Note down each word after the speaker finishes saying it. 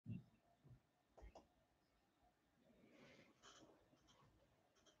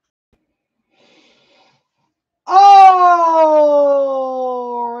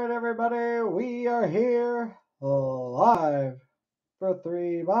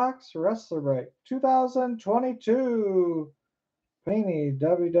3 box wrestler break 2022 Panini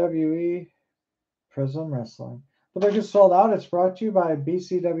WWE Prizm Wrestling. The break is sold out. It's brought to you by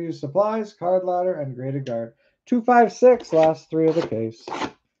BCW Supplies, Card Ladder, and Graded Guard. 256, last 3 of the case.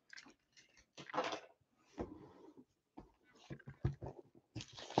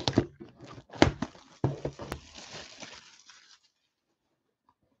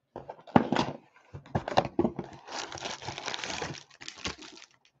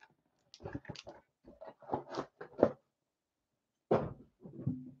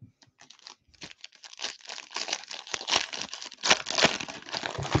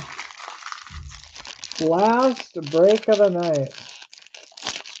 Last break of the night.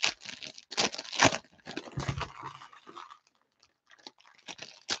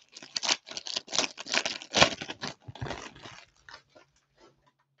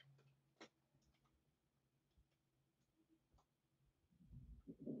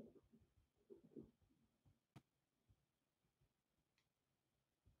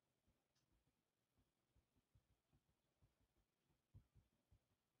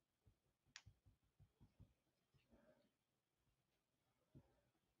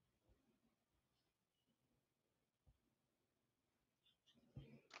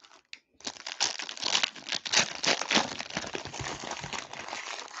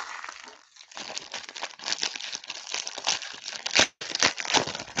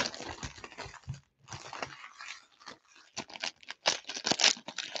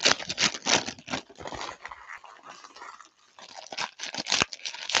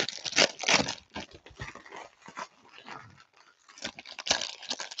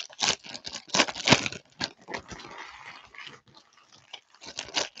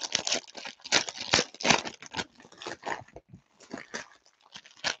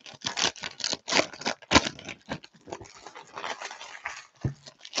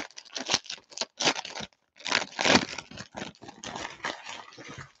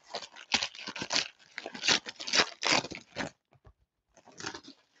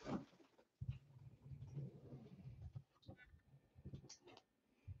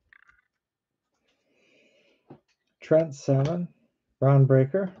 Trent Salmon, Ron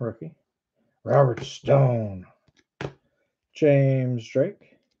Breaker, rookie. Robert Stone, James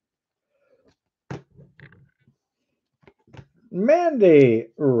Drake, Mandy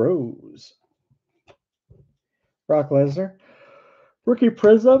Rose, Brock Lesnar, rookie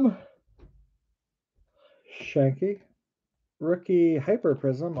Prizm, Shanky, rookie Hyper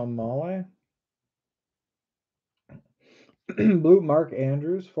Prizm, Amale, blue Mark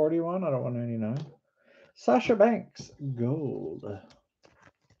Andrews, 41 out of 199. Sasha Banks, gold.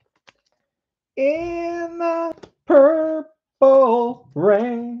 In the purple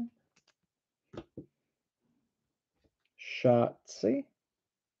rain. Shotzi.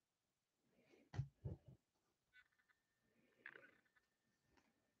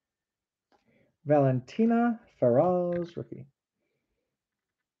 Valentina Feroz, rookie.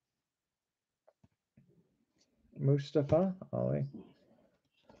 Mustafa Ali.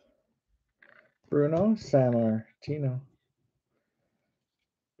 Bruno Sammartino.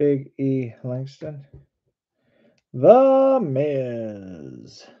 Big E Langston. The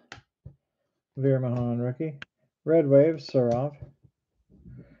Miz. Veer Mahan, rookie. Red Wave, Sarov.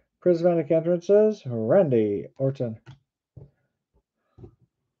 Prismatic Entrances, Randy Orton.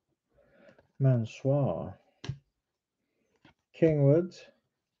 Mansoir. King Woods.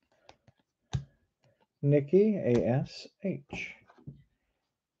 Nikki ASH.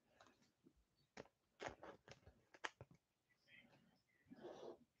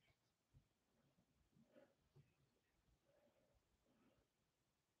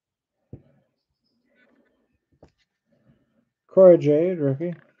 Cora Jade,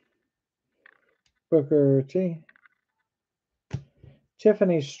 rookie. Booker T.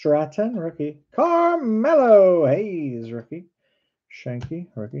 Tiffany Stratton, rookie. Carmelo Hayes, rookie. Shanky,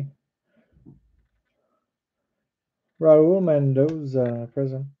 rookie. Raul Mendoza,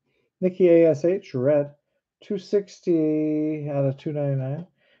 Prizm. Nikki ASH, red. 260 out of 299.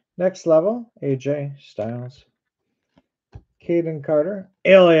 Next level, AJ Styles. Caden Carter.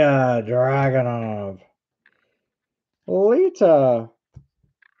 Ilya Dragunov. Lita.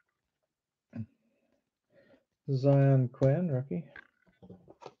 Zion Quinn, rookie.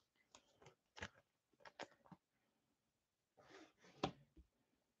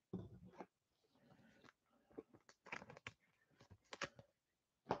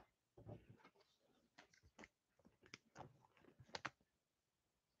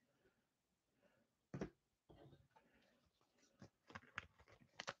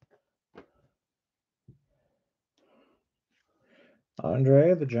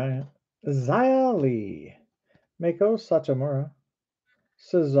 Andre the Giant, Xia Li, Mako Satomura,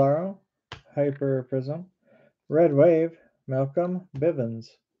 Cesaro, Hyper Prism, Red Wave, Malcolm Bivens,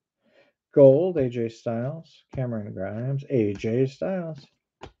 Gold, AJ Styles, Cameron Grimes, AJ Styles,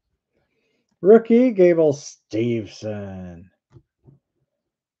 Rookie, Gable Steveson,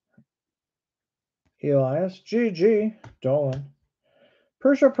 Elias, GG, Dolan,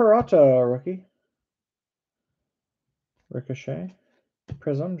 Persia Parata, Rookie, Ricochet,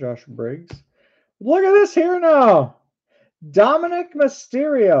 Prism, Josh Briggs. Look at this here now! Dominic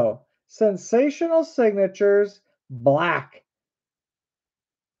Mysterio, Sensational Signatures, Black.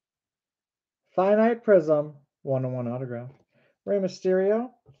 Finite Prism, 1-1 autograph. Rey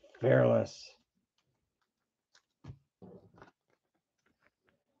Mysterio, Fearless.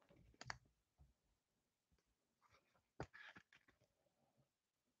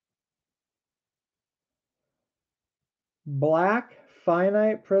 Black,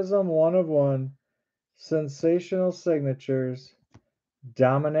 Finite Prism, 1-1. Sensational Signatures,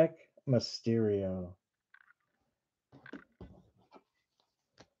 Dominic Mysterio.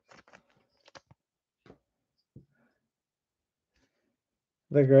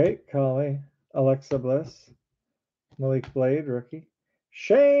 The Great Khali, Alexa Bliss, Malik Blade, rookie.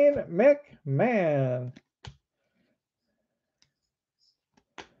 Shane McMahon.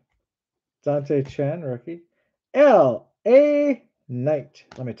 Dante Chen, rookie. L.A. Knight.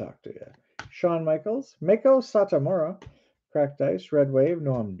 Let me talk to you. Shawn Michaels. Mako Satomura. Cracked Ice. Red Wave.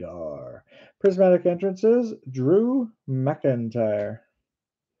 Noam Dar. Prismatic Entrances. Drew McIntyre.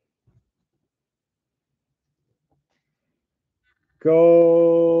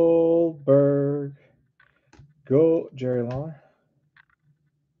 Goldberg. Go Jerry Lawler.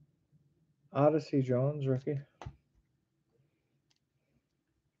 Odyssey Jones, rookie.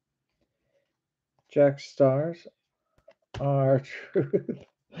 Jack Stars. R-Truth.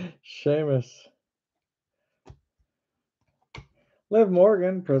 Sheamus. Liv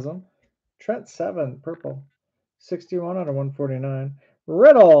Morgan, Prism. Trent 7, purple. 61 out of 149.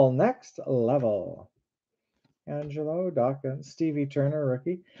 Riddle, next level. Angelo Dawkins. Stevie Turner,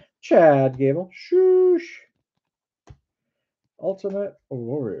 rookie. Chad Gable. Shoosh. Ultimate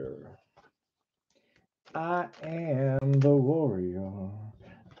Warrior. I am the warrior.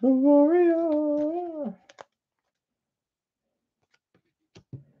 The warrior.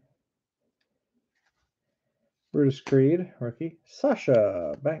 Brutus Creed, rookie.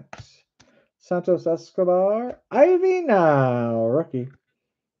 Sasha Banks. Santos Escobar. Ivy Now, rookie.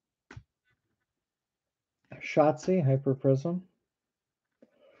 Shotzi, Hyper Prism.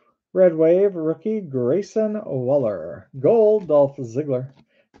 Red Wave, rookie. Grayson Waller. Gold, Dolph Ziggler.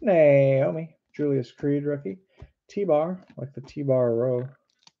 Naomi. Julius Creed, rookie. T-Bar, like the T-Bar row.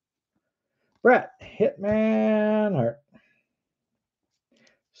 Brett, Hitman Hart.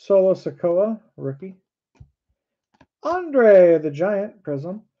 Solo Sikoa, rookie. Andre the Giant,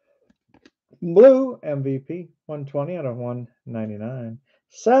 Prism. Blue, MVP, 120 out of 199.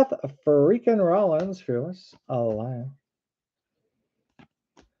 Seth freaking Rollins, Fearless, alive.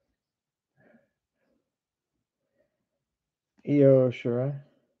 Io Shirai.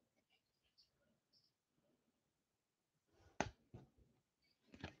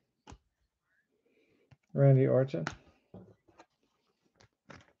 Randy Orton.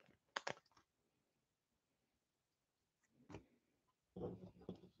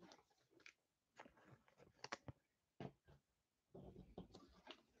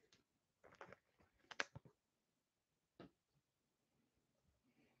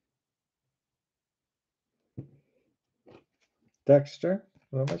 Dexter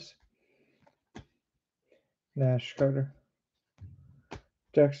Loomis. Nash Carter.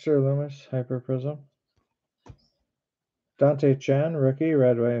 Dexter Loomis, Hyper Prism. Dante Chen, rookie,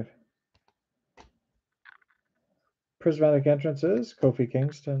 Red Wave. Prismatic Entrances, Kofi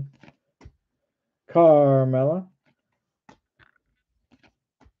Kingston. Carmella.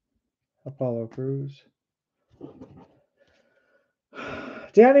 Apollo Crews.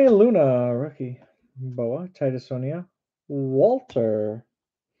 Danny Luna, rookie. Boa, Titus O'Neil. Walter,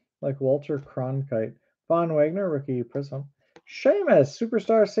 like Walter Cronkite. Von Wagner, rookie, Prism. Sheamus,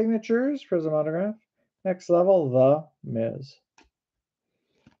 Superstar Signatures, Prism Autograph. Next level, The Miz.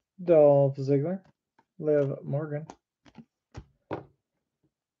 Dolph Ziggler. Liv Morgan.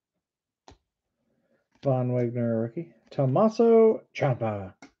 Von Wagner, rookie. Tommaso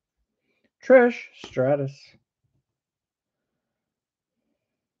Ciampa. Trish Stratus.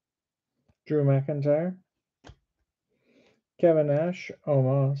 Drew McIntyre. Kevin Nash,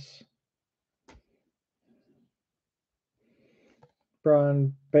 Omos.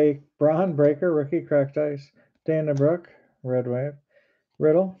 Braun Breaker, rookie, Cracked Ice. Dana Brooke, Red Wave.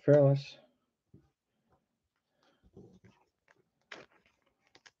 Riddle, Fearless.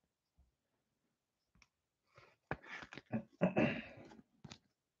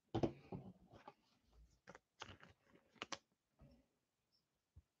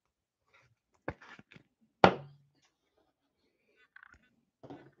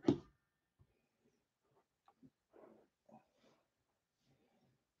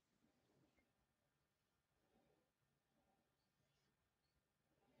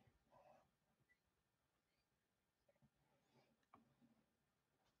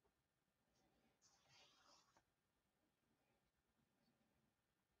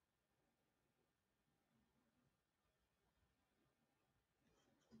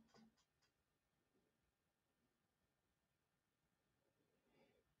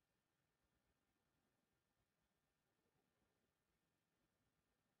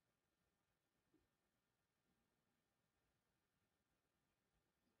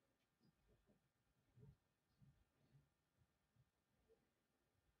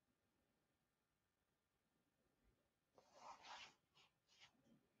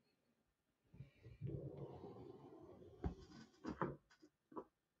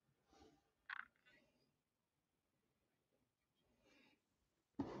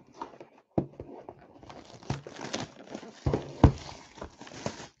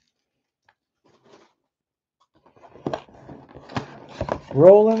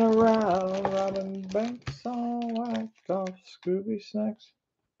 Rolling around, robbing banks, all whacked off Scooby Snacks.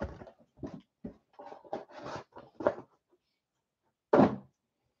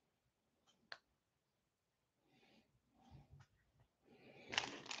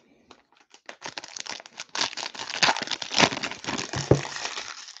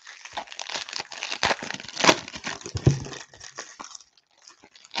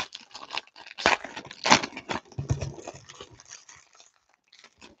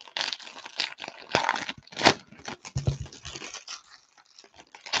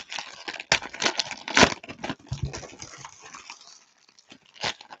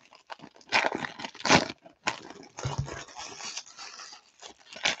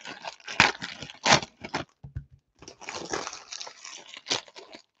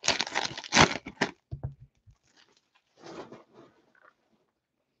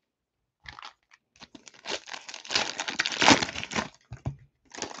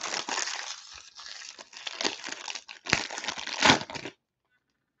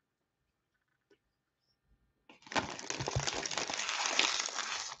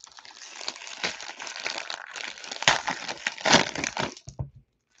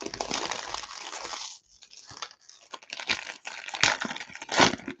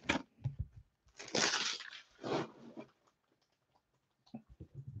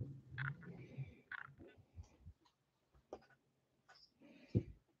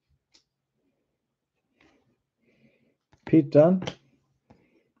 Pete Dunne,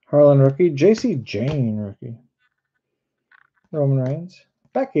 Harlan rookie, JC Jane rookie, Roman Reigns,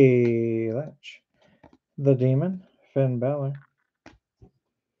 Becky Lynch, The Demon, Finn Balor,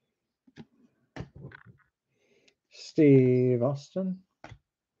 Steve Austin,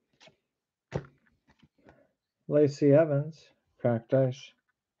 Lacey Evans, Cracked Ice,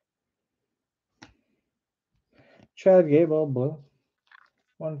 Chad Gable, blue,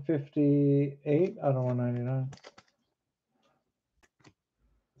 158 out of 199.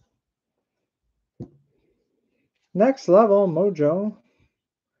 Next level, Mojo,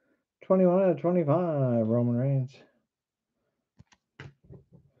 21 out of 25, Roman Reigns.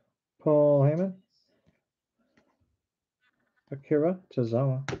 Paul Heyman, Akira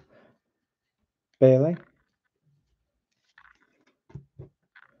Tozawa, Bailey,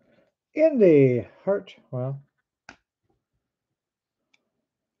 Indy Hartwell,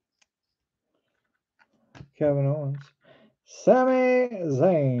 Kevin Owens, Sami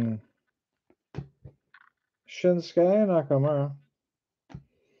Zayn, Shinsuke Nakamura,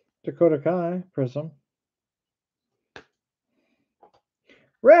 Dakota Kai, Prizm,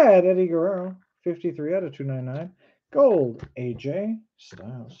 Red Eddie Guerrero, 53 out of 299, Gold AJ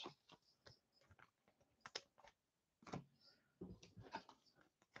Styles.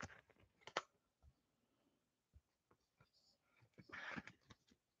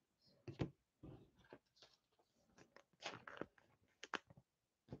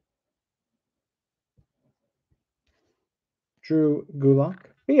 Drew Gulak,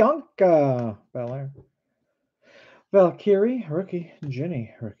 Bianca Belair, Valkyrie, rookie,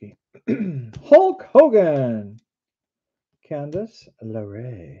 Jenny, rookie, Hulk Hogan, Candice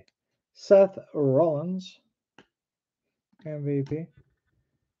LeRae, Seth Rollins, MVP,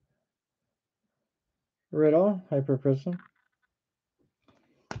 Riddle, Hyper Prism,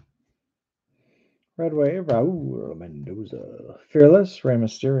 Red Wave, Raul Mendoza. Fearless, Rey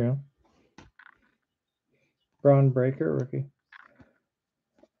Mysterio. Braun Breaker, rookie.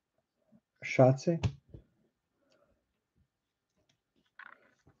 Shotzi.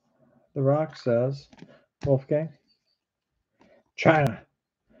 The Rock says, Wolfgang. China.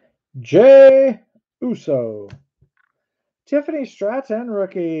 Jay Uso. Tiffany Stratton,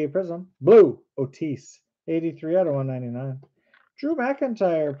 rookie Prizm. Blue, Otis. 83 out of 199. Drew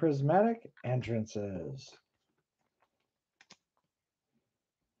McIntyre, Prismatic Entrances.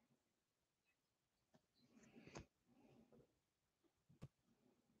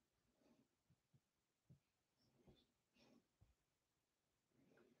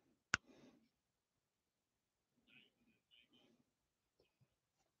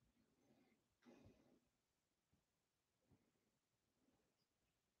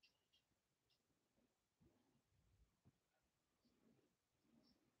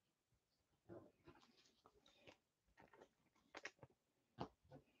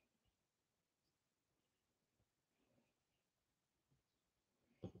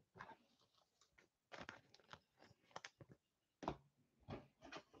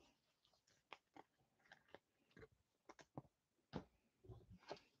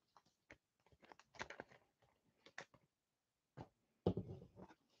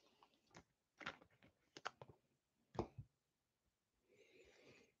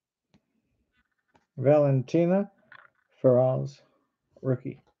 Valentina Feroz,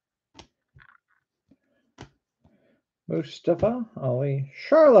 rookie. Mustafa Ali,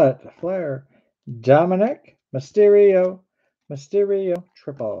 Charlotte Flair, Dominic Mysterio,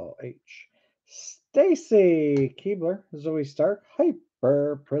 Triple H, Stacy Keebler, Zoe Stark,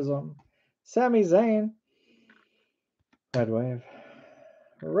 Hyper Prism, Sami Zayn, Red Wave,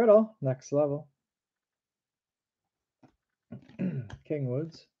 Riddle, Next Level, King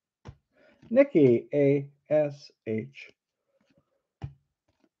Woods, Nikki ASH,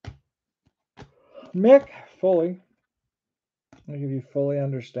 Mick Foley. I'll give you fully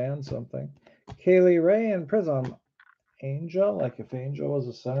understand something. Kaylee Ray and Prism Angel, like if Angel was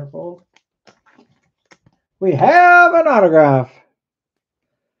a centerfold. We have an autograph.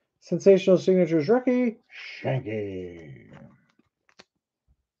 Sensational Signatures rookie, Shanky.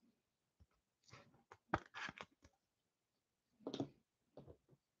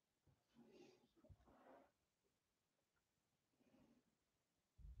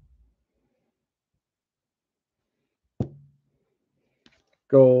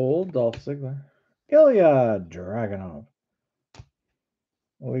 Gold, Dolph Ziggler. Ilya Dragunov.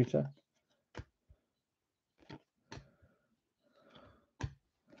 Lita.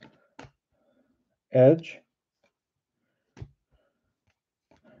 Edge.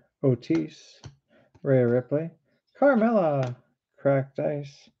 Otis. Rhea Ripley. Carmella. Cracked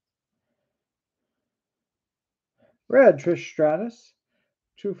Ice. Red Trish Stratus.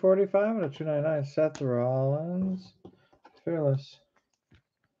 245 out of 299. Seth Rollins. Fearless.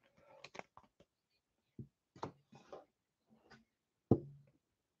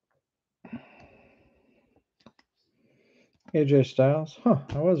 AJ Styles. Huh,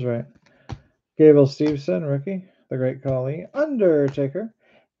 I was right. Gable Steveson, rookie. The Great Khali. Undertaker.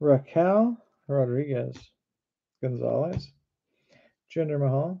 Raquel Rodriguez. Gonzalez. Jinder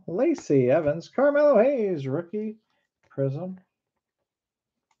Mahal. Lacey Evans. Carmelo Hayes, rookie. Prism.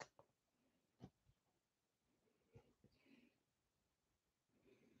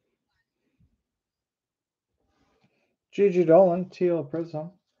 Gigi Dolan. Teal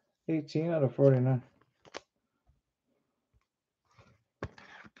Prism. 18 out of 49.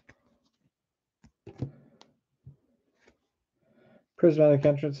 Prismatic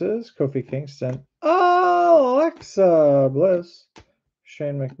Entrances. Kofi Kingston. Alexa Bliss.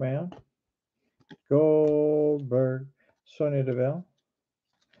 Shane McMahon. Goldberg. Sonya Deville.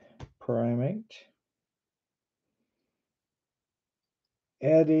 Primate.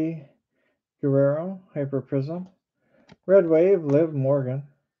 Eddie Guerrero. Hyper Prism. Red Wave. Liv Morgan.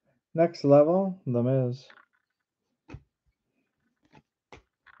 Next Level. The Miz.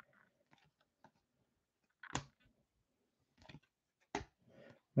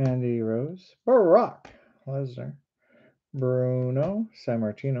 Mandy Rose. Brock Lesnar. Bruno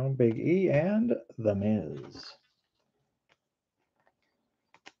Sammartino. Big E. And The Miz.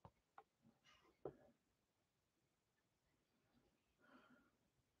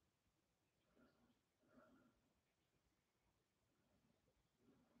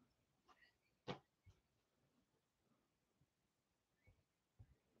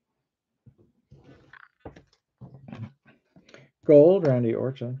 Gold, Randy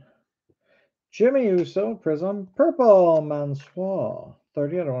Orton. Jimmy Uso, Prism, Purple Mansoir,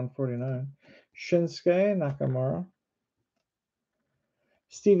 30 out of 149. Shinsuke Nakamura.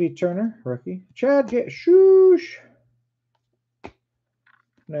 Stevie Turner, rookie. Chad Shoosh.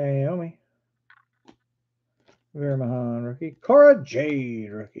 Naomi. Veer Mahan, rookie. Cora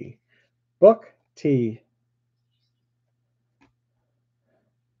Jade, rookie. Book T.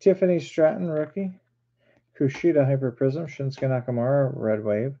 Tiffany Stratton, rookie. Kushida Hyper Prizm. Shinsuke Nakamura, Red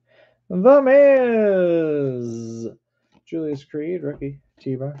Wave. The Miz. Julius Creed, rookie.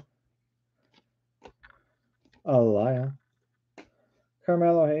 T-Bar. Aliyah.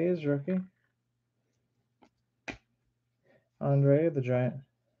 Carmelo Hayes, rookie. Andre the Giant.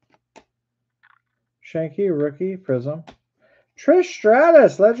 Shanky, rookie. Prizm. Trish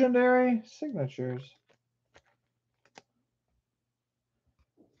Stratus, legendary signatures.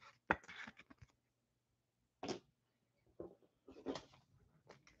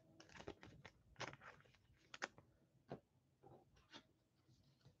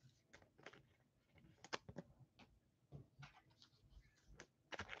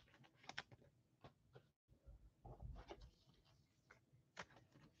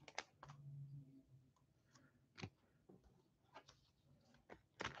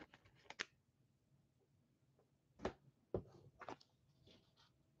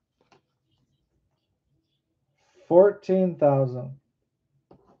 $14,000.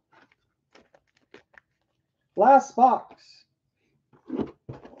 Last box.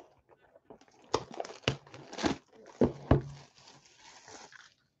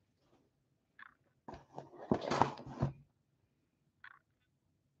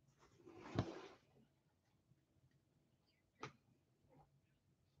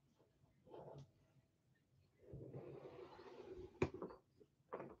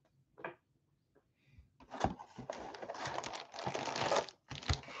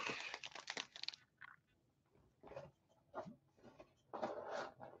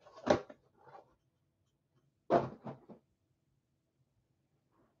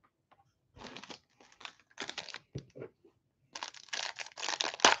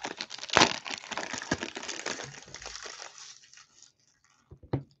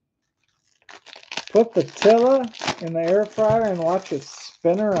 Put the Tilla in the air fryer and watch it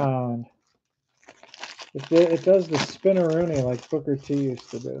spin around. It does the spinneroonie like Booker T used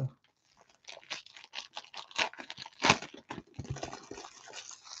to do.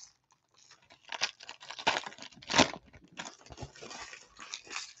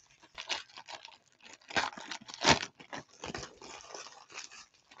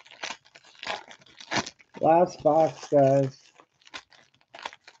 Last box, guys.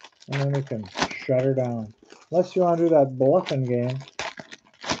 And then we can shut her down. Unless you want to do that bluffing game.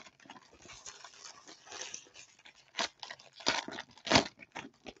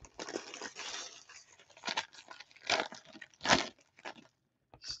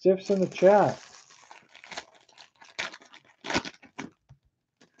 Stiffs in the chat.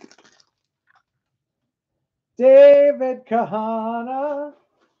 David Kahana.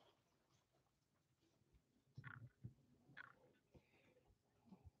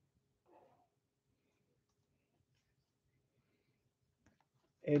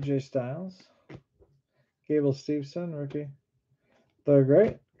 AJ Styles. Gable Steveson, rookie. The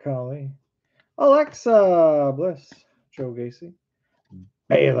Great Khali. Alexa Bliss. Joe Gacy.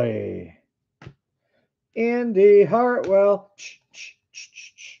 Bailey. Indy Hartwell.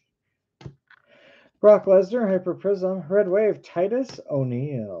 Brock Lesnar, Hyper Prizm. Red Wave, Titus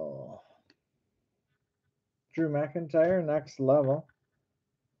O'Neil. Drew McIntyre, next level.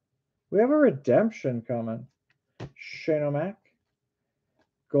 We have a redemption coming. Shane O'Mac.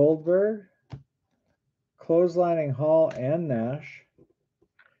 Goldberg. Clotheslining Hall and Nash.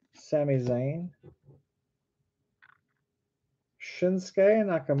 Sami Zayn. Shinsuke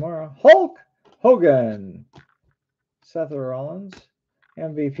Nakamura. Hulk Hogan. Seth Rollins.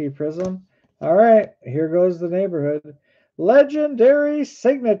 MVP Prizm. All right, here goes the neighborhood. Legendary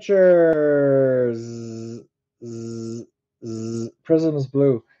signatures. Prism's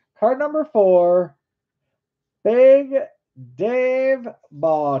blue. Card number 4. Big Dave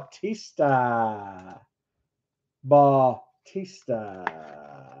Bautista.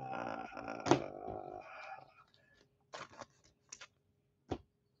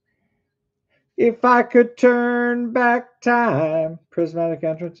 If I could turn back time. Prismatic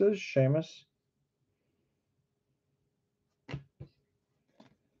entrances. Sheamus.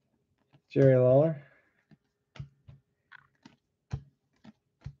 Jerry Lawler.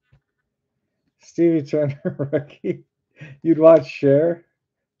 Stevie Turner, rookie. You'd watch Cher,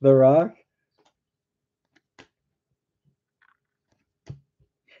 The Rock.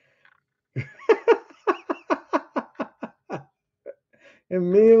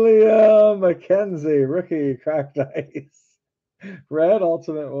 Emilia McKenzie, rookie, cracked ice. Red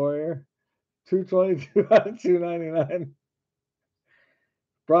Ultimate Warrior. 222 out of 299.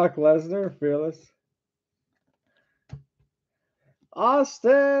 Brock Lesnar, fearless.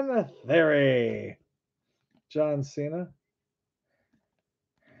 Austin Theory. John Cena.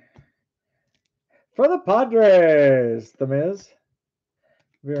 For the Padres, The Miz.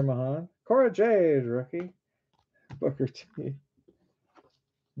 Veer Mahan. Cora Jade, rookie. Booker T.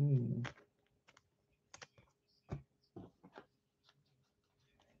 Hmm.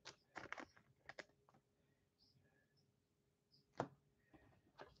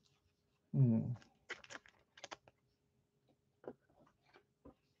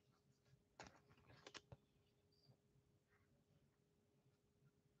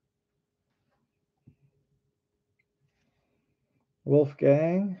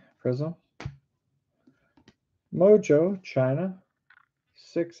 Wolfgang, Prizm. Mojo, China.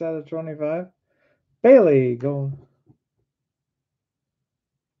 6 out of 25. Bailey, gold.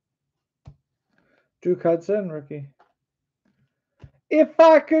 Duke Hudson, rookie. If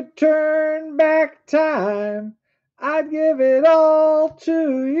I could turn back time, I'd give it all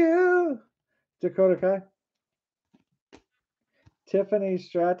to you. Dakota Kai. Tiffany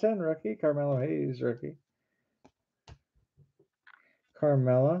Stratton, rookie. Carmelo Hayes, rookie.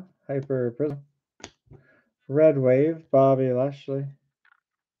 Carmella, Hyper Prism. Red Wave, Bobby Lashley.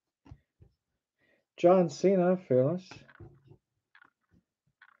 John Cena, fearless.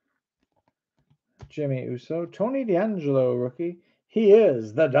 Jimmy Uso. Tony D'Angelo, rookie. He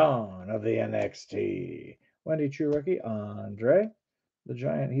is the dawn of the NXT. Wendy Chu, rookie. Andre, the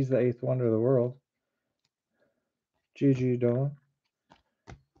Giant. He's the 8th wonder of the world. Gigi Dolan.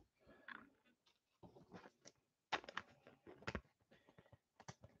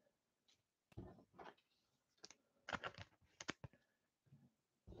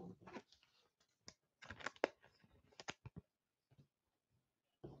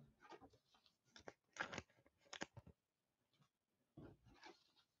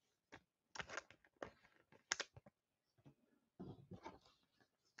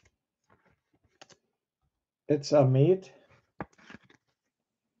 It's a meat.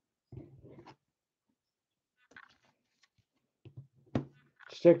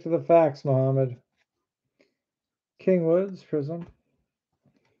 Stick to the facts, Mohammed. King Woods, Prism.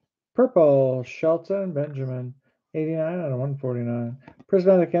 Purple, Shelton Benjamin. 89 out of 149.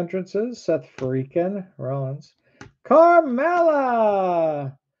 Prismatic entrances, Seth Freakin, Rollins.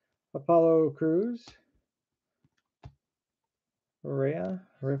 Carmella! Apollo Cruz. Rhea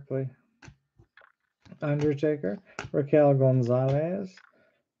Ripley. Undertaker. Raquel Gonzalez.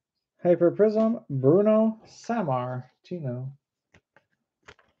 Hyper Prism. Bruno Sammartino.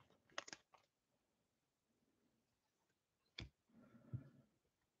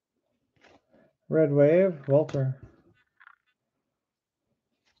 Red Wave, Walter.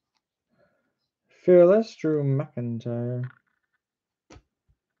 Fearless, Drew McIntyre.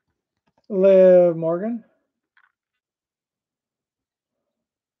 Liv Morgan.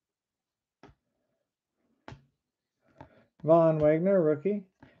 Von Wagner, rookie.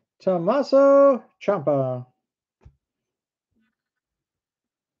 Tommaso Ciampa.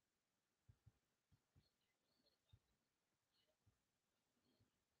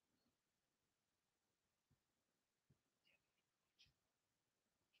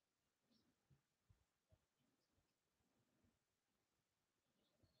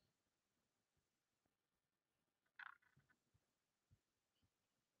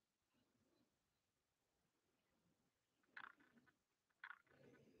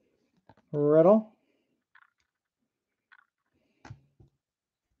 Riddle.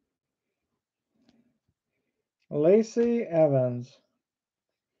 Lacey Evans.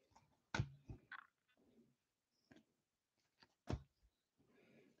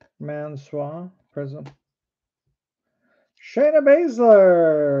 Mansois, Prism. Shayna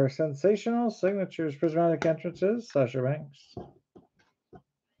Baszler. Sensational signatures, prismatic entrances, Sasha Banks.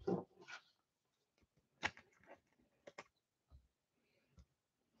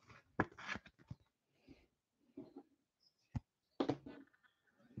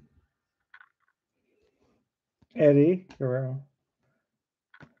 Eddie Guerrero.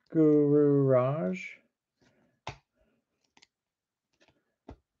 Guru Raj.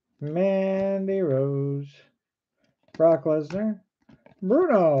 Mandy Rose. Brock Lesnar.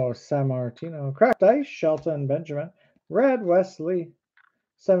 Bruno Sammartino. Cracked Ice, Shelton Benjamin. Red Wesley.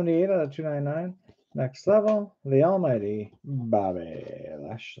 78 out of 299. Next level, the almighty Bobby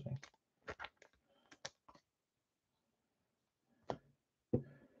Lashley.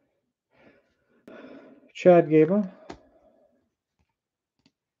 Chad Gable.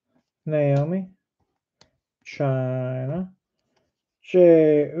 Naomi, China,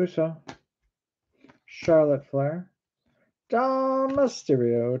 Jey Uso, Charlotte Flair, Dom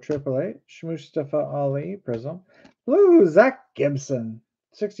Mysterio, Triple H, Mustafa Ali, Prizm, Blue, Zach Gibson,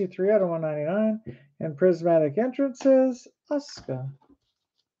 63 out of 199, and Prismatic Entrances, Asuka.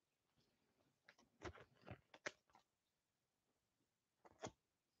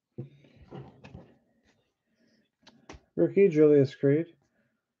 Rookie, Julius Creed,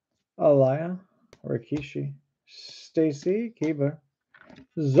 Alaya, Rikishi, Stacy, Kiba,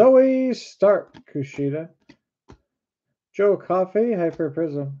 Zoe Stark, Kushida, Joe Coffey, Hyper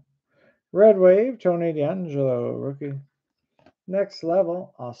Prism, Red Wave, Tony D'Angelo, rookie. Next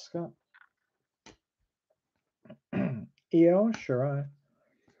level, Asuka, Io Shirai,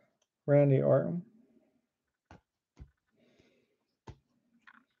 Randy Orton,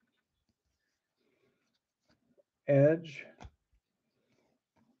 Edge,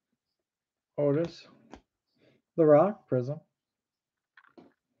 Otis, The Rock, Prism,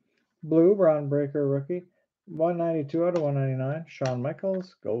 Blue, Braun Breaker, rookie, 192 out of 199, Shawn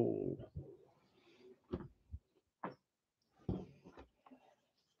Michaels, gold.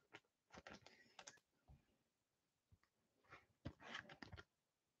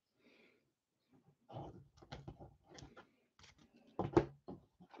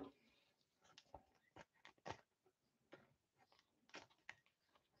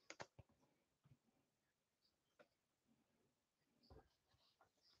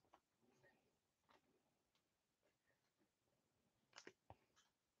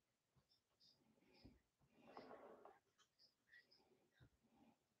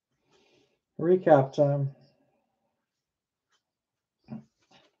 Recap time.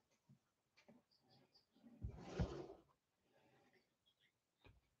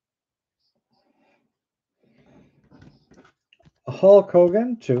 Hulk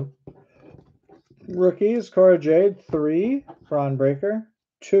Hogan, 2. Rookies, Cora Jade, 3. Braun Breaker,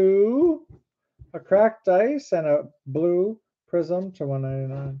 2. A cracked dice and a blue prism to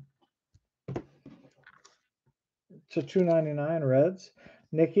 199. To 299, Reds.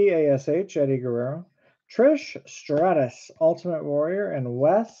 Nikki, ASH, Eddie Guerrero. Trish Stratus, Ultimate Warrior, and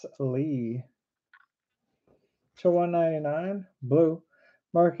Wes Lee. To 199, blue.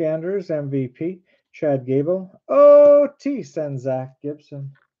 Mark Andrews, MVP. Chad Gable. Otis and Zach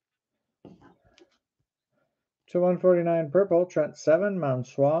Gibson. To 149, purple. Trent Seven,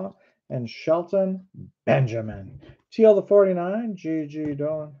 Mansois, and Shelton Benjamin. Teal to 49, GG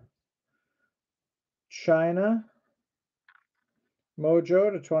Dolan. China.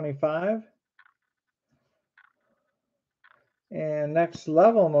 Mojo to 25. And next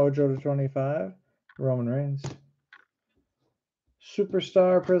level Mojo to 25, Roman Reigns.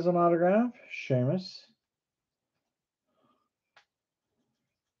 Superstar Prism autograph, Sheamus.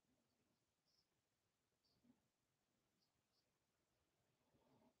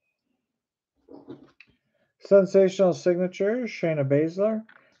 Sensational signature, Shayna Baszler,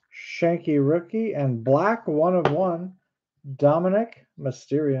 Shanky rookie, and black 1 of 1, Dominic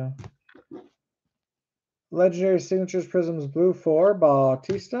Mysterio. Legendary signatures Prisms blue 4,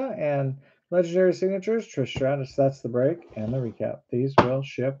 Bautista, and legendary signatures Trish Stratus. That's the break and the recap. These will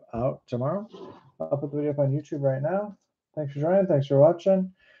ship out tomorrow. I'll put the video up on YouTube right now. Thanks for joining. Thanks for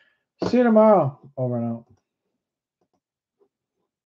watching. See you tomorrow. Over and out.